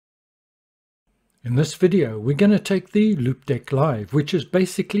In this video we're going to take the LOUPEDECK Live, which is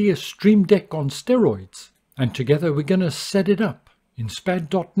basically a Stream Deck on steroids, and together we're going to set it up in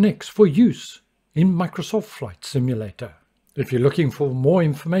SpadneXt for use in Microsoft Flight Simulator. If you're looking for more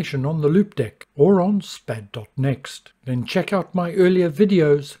information on the LOUPEDECK or on SpadneXt, then check out my earlier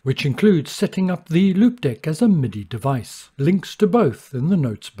videos, which include setting up the LOUPEDECK as a MIDI device. Links to both in the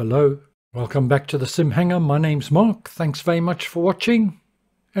notes below. Welcome back to the SimHanger. My name's Mark. Thanks very much for watching,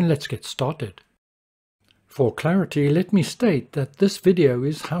 and let's get started. For clarity, let me state that this video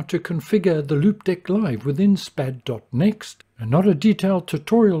is how to configure the LOUPEDECK Live within SpadneXt, and not a detailed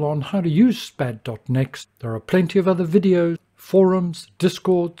tutorial on how to use SpadneXt. There are plenty of other videos, forums,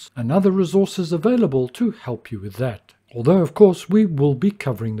 discords, and other resources available to help you with that. Although, of course, we will be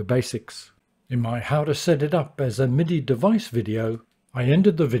covering the basics. In my How to Set It Up as a MIDI Device video, I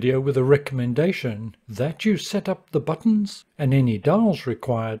ended the video with a recommendation that you set up the buttons and any dials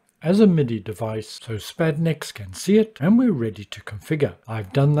required as a MIDI device so SpadneXt can see it and we're ready to configure.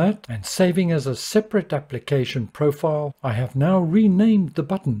 I've done that, and saving as a separate application profile, I have now renamed the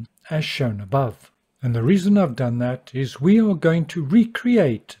button as shown above. And the reason I've done that is we are going to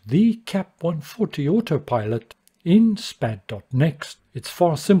recreate the KAP140 autopilot in SpadneXt. It's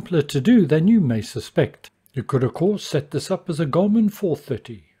far simpler to do than you may suspect. You could of course set this up as a Garmin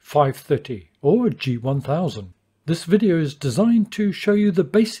 430, 530 or a G1000. This video is designed to show you the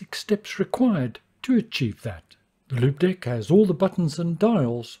basic steps required to achieve that. The LOUPEDECK has all the buttons and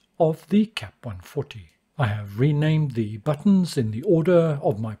dials of the KAP140. I have renamed the buttons in the order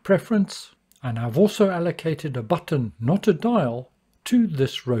of my preference, and I've also allocated a button, not a dial, to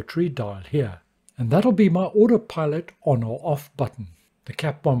this rotary dial here. And that'll be my autopilot on or off button. The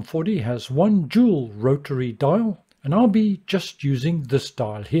KAP140 has one dual rotary dial, and I'll be just using this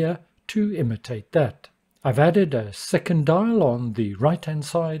dial here to imitate that. I've added a second dial on the right hand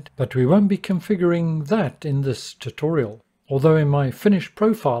side, but we won't be configuring that in this tutorial. Although in my finished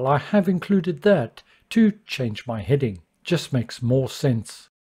profile I have included that to change my heading. Just makes more sense.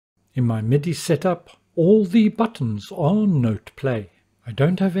 In my MIDI setup, all the buttons are note play. I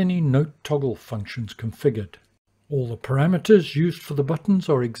don't have any note toggle functions configured. All the parameters used for the buttons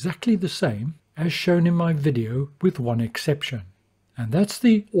are exactly the same as shown in my video, with one exception, and that's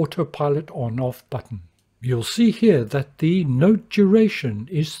the autopilot on-off button. You'll see here that the note duration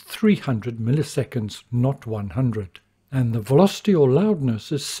is 300 milliseconds, not 100, and the velocity or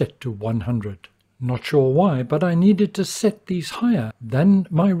loudness is set to 100. Not sure why, but I needed to set these higher than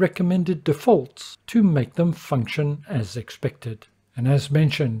my recommended defaults to make them function as expected. And as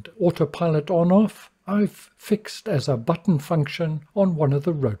mentioned, autopilot on-off I've fixed as a button function on one of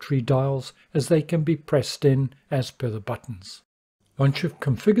the rotary dials, as they can be pressed in as per the buttons. Once you've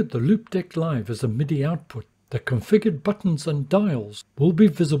configured the LOUPEDECK Live as a MIDI output, the configured buttons and dials will be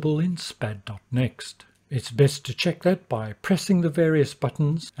visible in SpadneXt. It's best to check that by pressing the various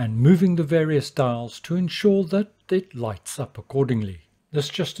buttons and moving the various dials to ensure that it lights up accordingly. This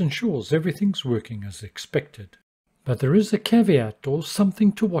just ensures everything's working as expected. But there is a caveat or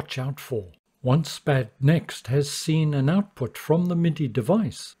something to watch out for. Once SpadneXt has seen an output from the MIDI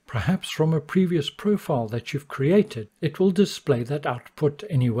device, perhaps from a previous profile that you've created, it will display that output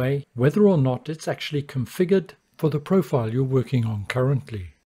anyway, whether or not it's actually configured for the profile you're working on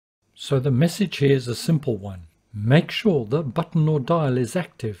currently. So the message here is a simple one. Make sure the button or dial is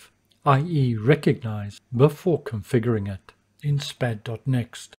active, i.e. recognized, before configuring it in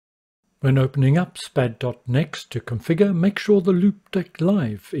SpadneXt. When opening up SpadneXt to configure, make sure the LOUPEDECK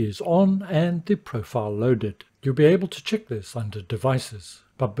Live is on and the profile loaded. You'll be able to check this under Devices.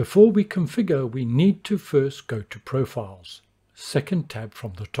 But before we configure, we need to first go to Profiles, second tab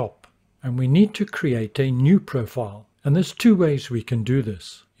from the top. And we need to create a new profile. And there's two ways we can do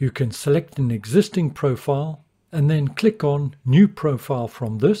this. You can select an existing profile and then click on New Profile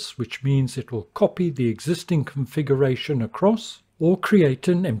from this, which means it will copy the existing configuration across, or create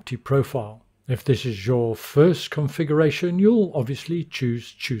an empty profile. If this is your first configuration, you'll obviously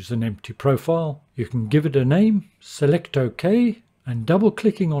choose an empty profile. You can give it a name, select OK, and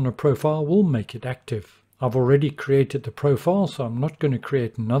double-clicking on a profile will make it active. I've already created the profile, so I'm not going to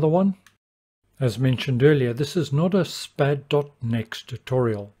create another one. As mentioned earlier, this is not a SpadneXt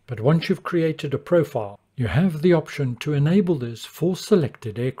tutorial, but once you've created a profile, you have the option to enable this for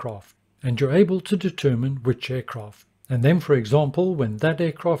selected aircraft, and you're able to determine which aircraft. And then, for example, when that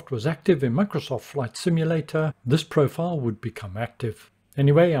aircraft was active in Microsoft Flight Simulator, this profile would become active.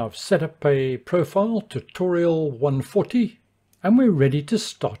 Anyway, I've set up a profile, tutorial 140, and we're ready to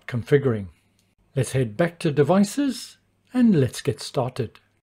start configuring. Let's head back to Devices, and let's get started.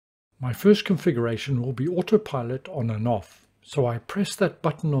 My first configuration will be autopilot on and off. So I press that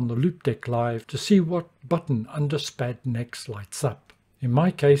button on the LOUPEDECK Live to see what button under SpadneXt lights up. In my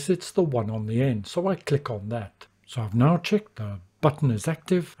case it's the one on the end, so I click on that. So I've now checked the button is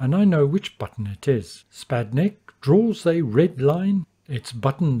active and I know which button it is. SpadneXt draws a red line, it's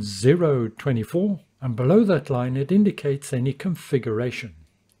button 024, and below that line it indicates any configuration.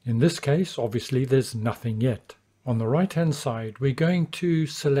 In this case obviously there's nothing yet. On the right hand side we're going to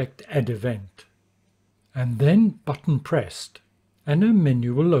select Add Event and then button pressed, and a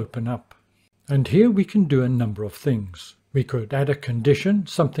menu will open up. And here we can do a number of things. We could add a condition,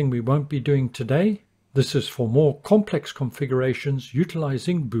 something we won't be doing today. This is for more complex configurations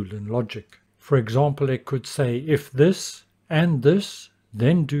utilizing Boolean logic. For example, it could say if this and this,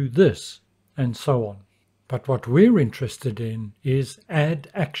 then do this, and so on. But what we're interested in is Add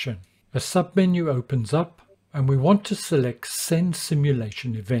Action. A submenu opens up and we want to select Send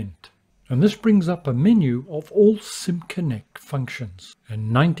Simulation Event. And this brings up a menu of all SimConnect functions.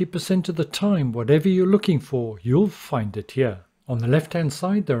 And 90% of the time, whatever you're looking for, you'll find it here. On the left-hand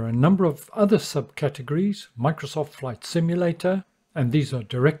side, there are a number of other subcategories, Microsoft Flight Simulator, and these are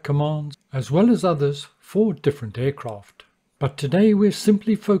direct commands, as well as others for different aircraft. But today we're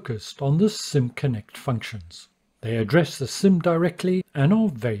simply focused on the SimConnect functions. They address the sim directly and are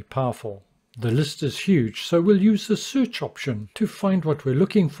very powerful. The list is huge, so we'll use the search option to find what we're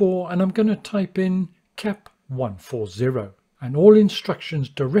looking for, and I'm going to type in KAP140, and all instructions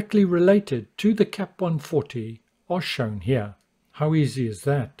directly related to the KAP140 are shown here. How easy is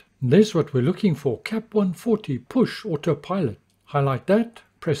that? There's what we're looking for, KAP140 push autopilot. Highlight that,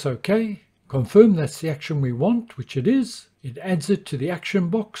 press OK, confirm that's the action we want, which it is. It adds it to the action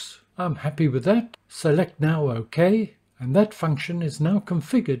box. I'm happy with that. Select now OK. And that function is now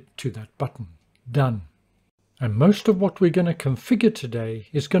configured to that button. Done. And most of what we're going to configure today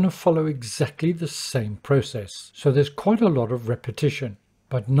is going to follow exactly the same process. So there's quite a lot of repetition.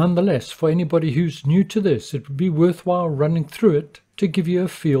 But nonetheless, for anybody who's new to this, it would be worthwhile running through it to give you a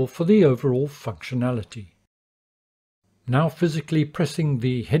feel for the overall functionality. Now physically pressing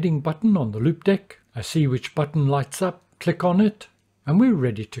the heading button on the LOUPEDECK, I see which button lights up, click on it, and we're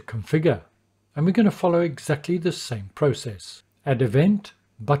ready to configure. And we're going to follow exactly the same process. Add event,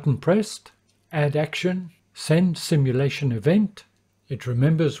 button pressed, add action, send simulation event. It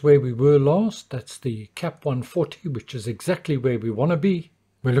remembers where we were last, that's the KAP140, which is exactly where we want to be.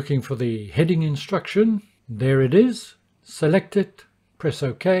 We're looking for the heading instruction. There it is. Select it, press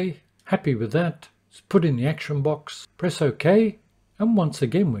OK. Happy with that. It's put in the action box, press OK, and once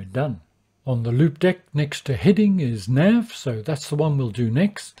again we're done. On the LOUPEDECK next to heading is nav, so that's the one we'll do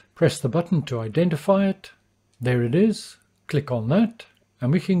next. Press the button to identify it. There it is. Click on that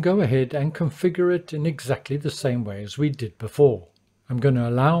and we can go ahead and configure it in exactly the same way as we did before. I'm going to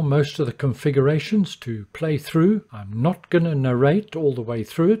allow most of the configurations to play through. I'm not going to narrate all the way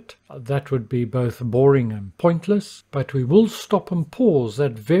through it. That would be both boring and pointless, but we will stop and pause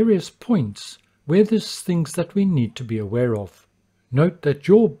at various points where there's things that we need to be aware of. Note that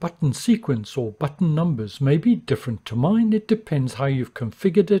your button sequence or button numbers may be different to mine. It depends how you've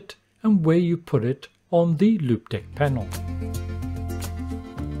configured it and where you put it on the LOUPEDECK panel.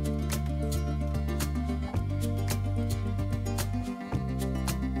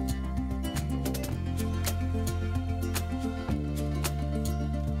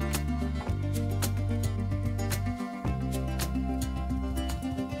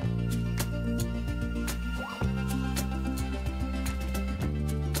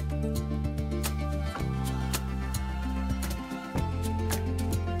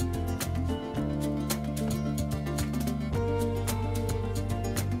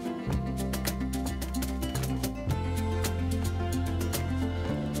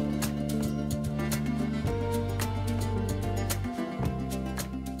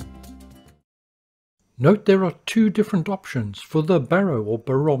 Note there are two different options for the baro or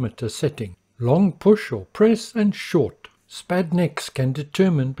barometer setting, long push or press and short. SpadneXt can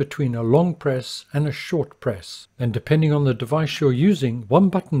determine between a long press and a short press, and depending on the device you're using, one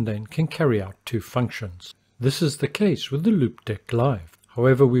button then can carry out two functions. This is the case with the LOUPEDECK Live.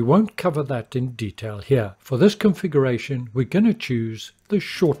 However, we won't cover that in detail here. For this configuration, we're going to choose the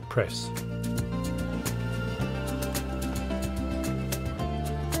short press.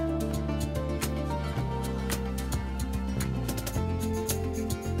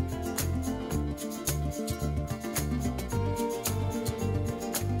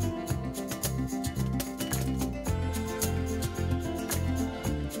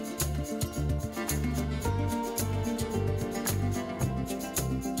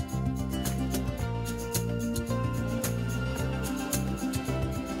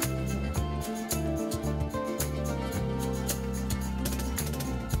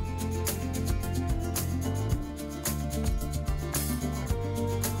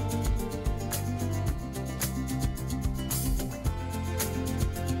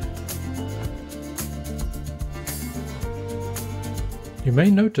 You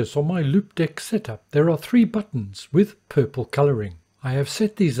may notice on my LOUPEDECK setup there are 3 buttons with purple coloring. I have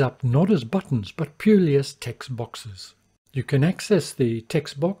set these up not as buttons but purely as text boxes. You can access the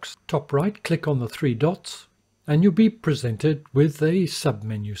text box, top right, click on the 3 dots, and you'll be presented with a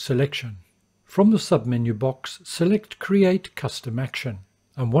submenu selection. From the submenu box, select Create Custom Action,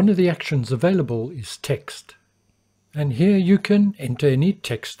 and one of the actions available is text. And here you can enter any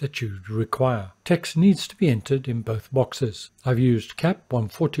text that you require. Text needs to be entered in both boxes. I've used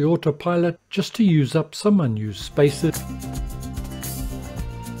KAP140 Autopilot just to use up some unused spaces.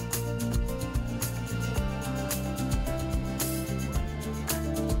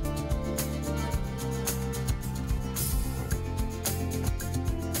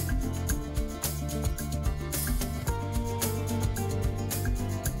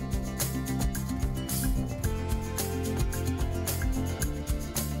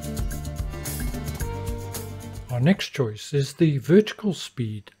 Our next choice is the vertical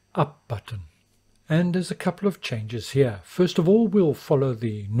speed up button, and there's a couple of changes here. First of all, we'll follow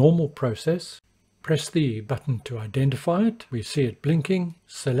the normal process. Press the button to identify it. We see it blinking.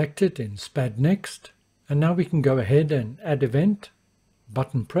 Select it in SpadneXt, and now we can go ahead and add event.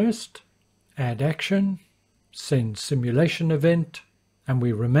 Button pressed, add action, send simulation event, and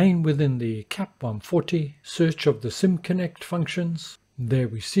we remain within the KAP140 search of the SimConnect functions. There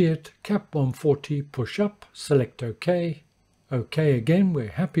we see it, KAP140 push up, select OK. OK again, we're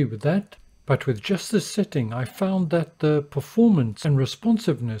happy with that. But with just this setting, I found that the performance and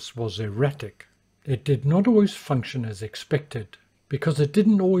responsiveness was erratic. It did not always function as expected, because it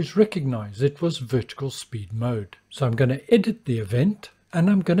didn't always recognize it was vertical speed mode. So I'm going to edit the event,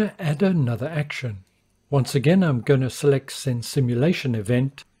 and I'm going to add another action. Once again, I'm going to select Send Simulation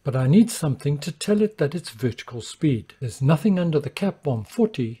Event, but I need something to tell it that it's vertical speed. There's nothing under the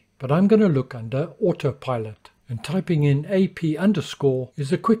KAP140, but I'm going to look under Autopilot, and typing in AP_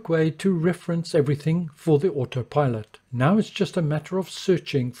 is a quick way to reference everything for the autopilot. Now it's just a matter of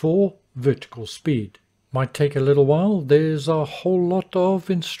searching for vertical speed. Might take a little while, there's a whole lot of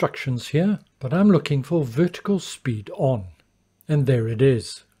instructions here, but I'm looking for vertical speed on. And there it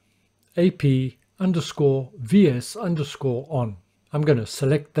is, AP_VS_on. I'm going to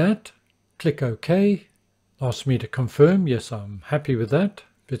select that, click OK, ask me to confirm, yes I'm happy with that.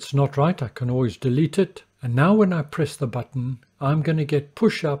 If it's not right I can always delete it. And now when I press the button I'm going to get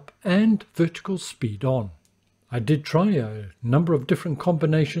push up and vertical speed on. I did try a number of different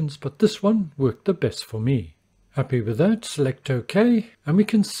combinations, but this one worked the best for me. Happy with that, select OK, and we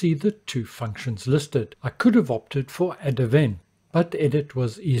can see the 2 functions listed. I could have opted for add event, but edit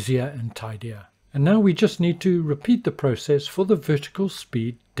was easier and tidier. And now we just need to repeat the process for the vertical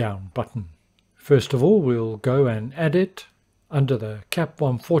speed down button. First of all, we'll go and add it under the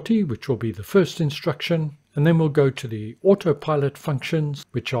KAP140, which will be the first instruction, and then we'll go to the autopilot functions,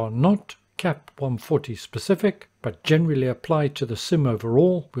 which are not KAP140 specific, but generally apply to the sim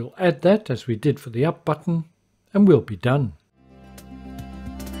overall. We'll add that as we did for the up button, and we'll be done.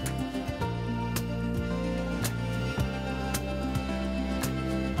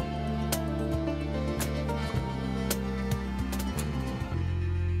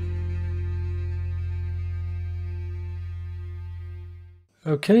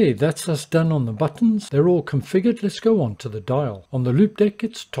 Okay, that's us done on the buttons. They're all configured. Let's go on to the dial. On the LOUPEDECK,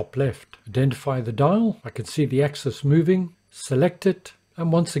 it's top left. Identify the dial. I can see the axis moving. Select it.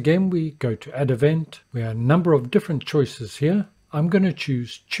 And once again, we go to add event. We have a number of different choices here. I'm going to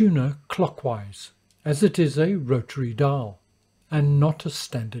choose tuner clockwise, as it is a rotary dial and not a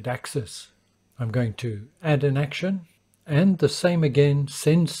standard axis. I'm going to add an action, and the same again,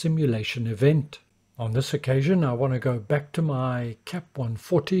 send simulation event. On this occasion, I want to go back to my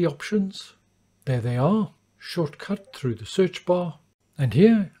KAP140 options. There they are, shortcut through the search bar. And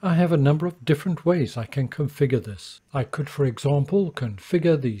here I have a number of different ways I can configure this. I could, for example,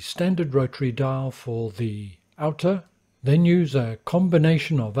 configure the standard rotary dial for the outer, then use a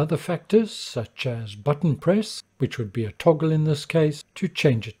combination of other factors, such as button press, which would be a toggle in this case, to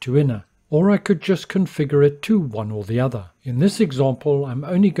change it to inner. Or I could just configure it to one or the other. In this example, I'm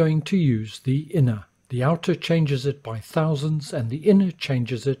only going to use the inner. The outer changes it by thousands and the inner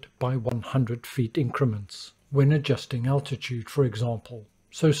changes it by 100 feet increments when adjusting altitude, for example.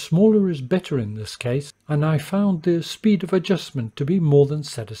 So smaller is better in this case, and I found the speed of adjustment to be more than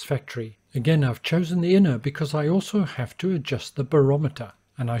satisfactory. Again, I've chosen the inner because I also have to adjust the barometer,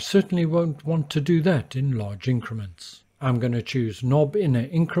 and I certainly won't want to do that in large increments. I'm going to choose knob inner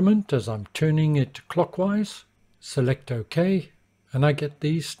increment as I'm turning it clockwise. Select OK, and I get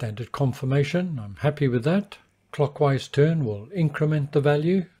the standard confirmation. I'm happy with that. Clockwise turn will increment the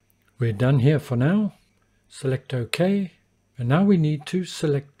value. We're done here for now. Select OK, And now we need to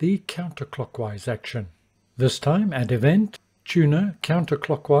select the counterclockwise action. This time add event, tuner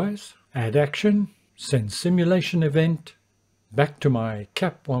counterclockwise, add action, send simulation event, back to my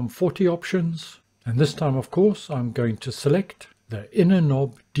KAP140 options, and this time of course I'm going to select the inner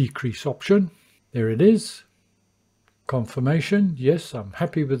knob decrease option. There it is. Confirmation, yes, I'm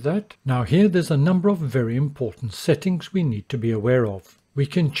happy with that. Now here there's a number of very important settings we need to be aware of. We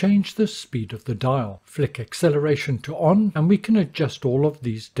can change the speed of the dial, flick acceleration to on, and we can adjust all of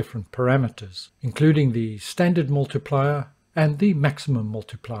these different parameters, including the standard multiplier and the maximum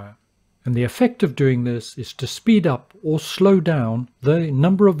multiplier. And the effect of doing this is to speed up or slow down the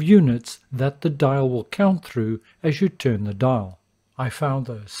number of units that the dial will count through as you turn the dial. I found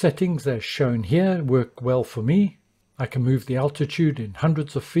the settings as shown here work well for me. I can move the altitude in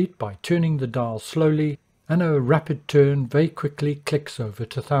hundreds of feet by turning the dial slowly, and a rapid turn very quickly clicks over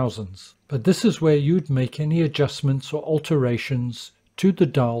to thousands. But this is where you'd make any adjustments or alterations to the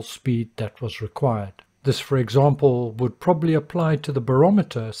dial speed that was required. This, for example, would probably apply to the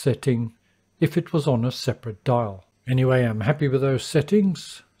barometer setting if it was on a separate dial. Anyway, I'm happy with those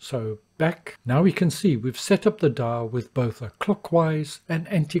settings, so back. Now we can see we've set up the dial with both a clockwise and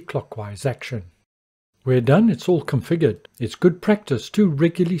anti-clockwise action. We're done, it's all configured. It's good practice to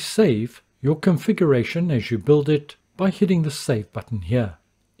regularly save your configuration as you build it by hitting the save button here.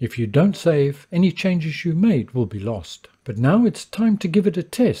 If you don't save, any changes you made will be lost. But now it's time to give it a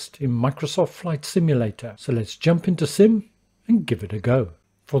test in Microsoft Flight Simulator. So let's jump into Sim and give it a go.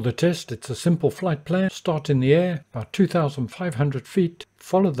 For the test, it's a simple flight plan. Start in the air, about 2,500 feet,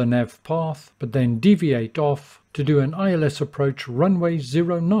 follow the nav path, but then deviate off to do an ILS approach runway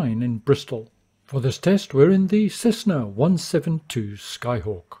 09 in Bristol. For this test, we're in the Cessna 172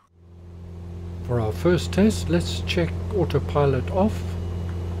 Skyhawk. For our first test, let's check autopilot off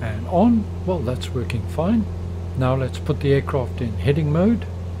and on. Well, that's working fine. Now let's put the aircraft in heading mode.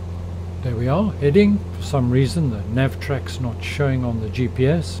 There we are, heading. For some reason the nav track's not showing on the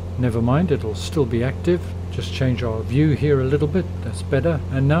GPS. Never mind, it'll still be active. Just change our view here a little bit, that's better.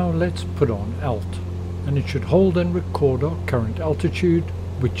 And now let's put on Alt. And it should hold and record our current altitude,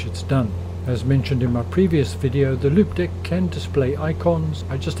 which it's done. As mentioned in my previous video, the loop deck can display icons.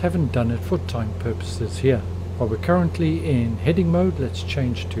 I just haven't done it for time purposes here. While we're currently in heading mode, let's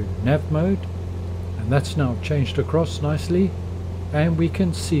change to nav mode. And that's now changed across nicely. And we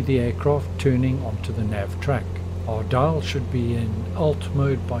can see the aircraft turning onto the nav track. Our dial should be in alt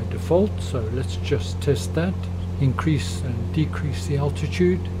mode by default, so let's just test that. Increase and decrease the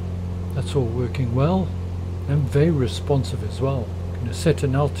altitude. That's all working well and very responsive as well. Going to set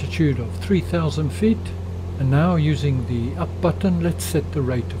an altitude of 3,000 feet. And now using the up button, let's set the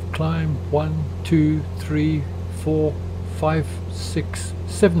rate of climb 1, 2, 3, 4, 5, 6,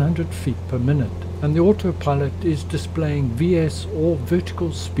 700 feet per minute. And the autopilot is displaying VS or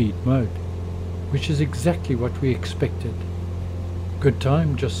vertical speed mode, which is exactly what we expected. Good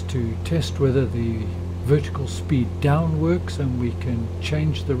time just to test whether the vertical speed down works, and we can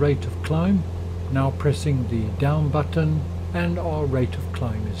change the rate of climb. Now pressing the down button and our rate of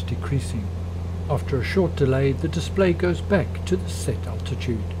climb is decreasing. After a short delay, the display goes back to the set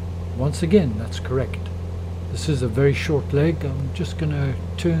altitude. Once again, that's correct. This is a very short leg. I'm just going to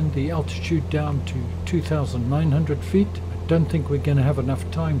turn the altitude down to 2,900 feet. I don't think we're going to have enough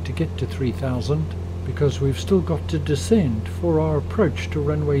time to get to 3,000 because we've still got to descend for our approach to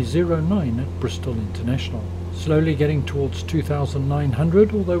runway 09 at Bristol International. Slowly getting towards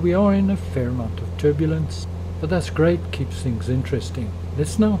 2,900, although we are in a fair amount of turbulence. But that's great, keeps things interesting.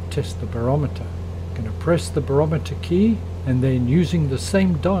 Let's now test the barometer. I'm going to press the barometer key, and then using the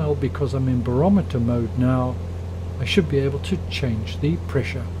same dial, because I'm in barometer mode now, I should be able to change the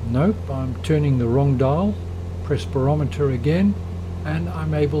pressure. Nope, I'm turning the wrong dial. Press barometer again, and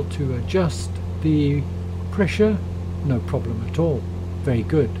I'm able to adjust the pressure. No problem at all. Very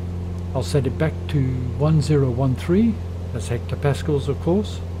good. I'll set it back to 1013. That's hectopascals, of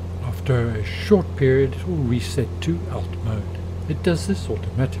course. After a short period, it will reset to alt mode. It does this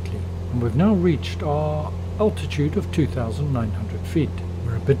automatically. And we've now reached our altitude of 2,900 feet.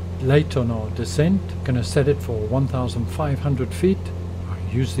 We're a bit late on our descent. Going to set it for 1,500 feet.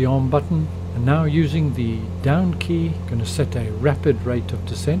 I use the arm button, and now using the down key, going to set a rapid rate of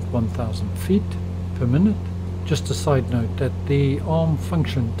descent, 1,000 feet per minute. Just a side note that the arm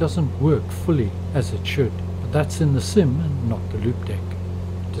function doesn't work fully as it should, but that's in the sim and not the loop deck.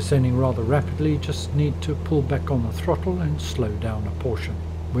 Descending rather rapidly, just need to pull back on the throttle and slow down a portion.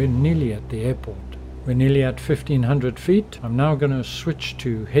 We're nearly at the airport. We're nearly at 1,500 feet. I'm now going to switch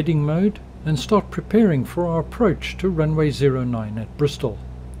to heading mode and start preparing for our approach to runway 09 at Bristol.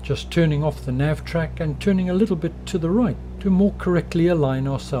 Just turning off the nav track and turning a little bit to the right to more correctly align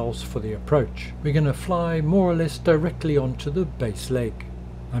ourselves for the approach. We're going to fly more or less directly onto the base leg.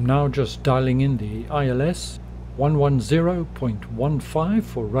 I'm now just dialing in the ILS 110.15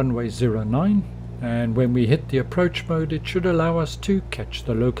 for runway 09, and when we hit the approach mode it should allow us to catch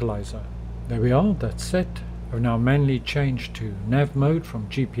the localizer. There we are, that's set. I've now manually changed to nav mode from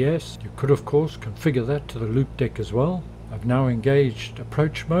GPS. You could of course configure that to the loop deck as well. I've now engaged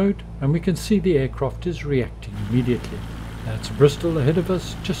approach mode and we can see the aircraft is reacting immediately. That's Bristol ahead of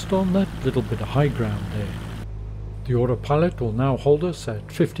us, just on that little bit of high ground there. The autopilot will now hold us at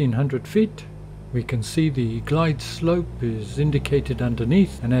 1500 feet. We can see the glide slope is indicated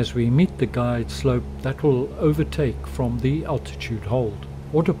underneath, and as we meet the glide slope that will overtake from the altitude hold.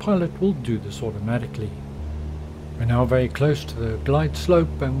 Autopilot will do this automatically. We're now very close to the glide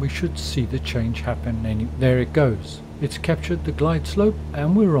slope and we should see the change happen, and there it goes. It's captured the glide slope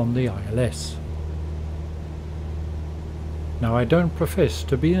and we're on the ILS. Now I don't profess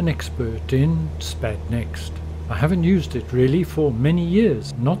to be an expert in SpadneXt. I haven't used it really for many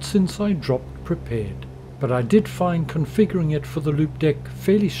years, not since I dropped prepared. But I did find configuring it for the loop deck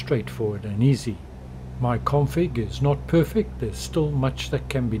fairly straightforward and easy. My config is not perfect, there's still much that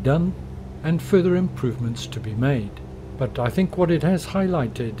can be done and further improvements to be made. But I think what it has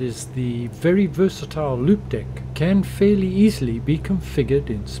highlighted is the very versatile loop deck can fairly easily be configured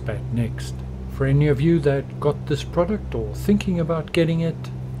in SpadneXt. For any of you that got this product or thinking about getting it,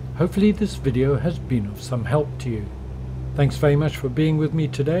 hopefully this video has been of some help to you. Thanks very much for being with me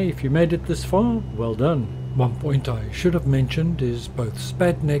today. If you made it this far, well done. One point I should have mentioned is both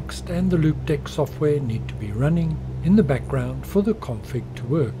SpadneXt and the LOUPEDECK software need to be running in the background for the config to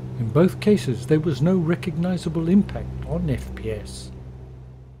work. In both cases there was no recognizable impact on FPS.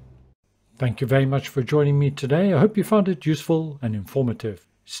 Thank you very much for joining me today. I hope you found it useful and informative.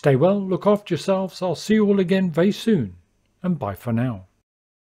 Stay well, look after yourselves. I'll see you all again very soon, and bye for now.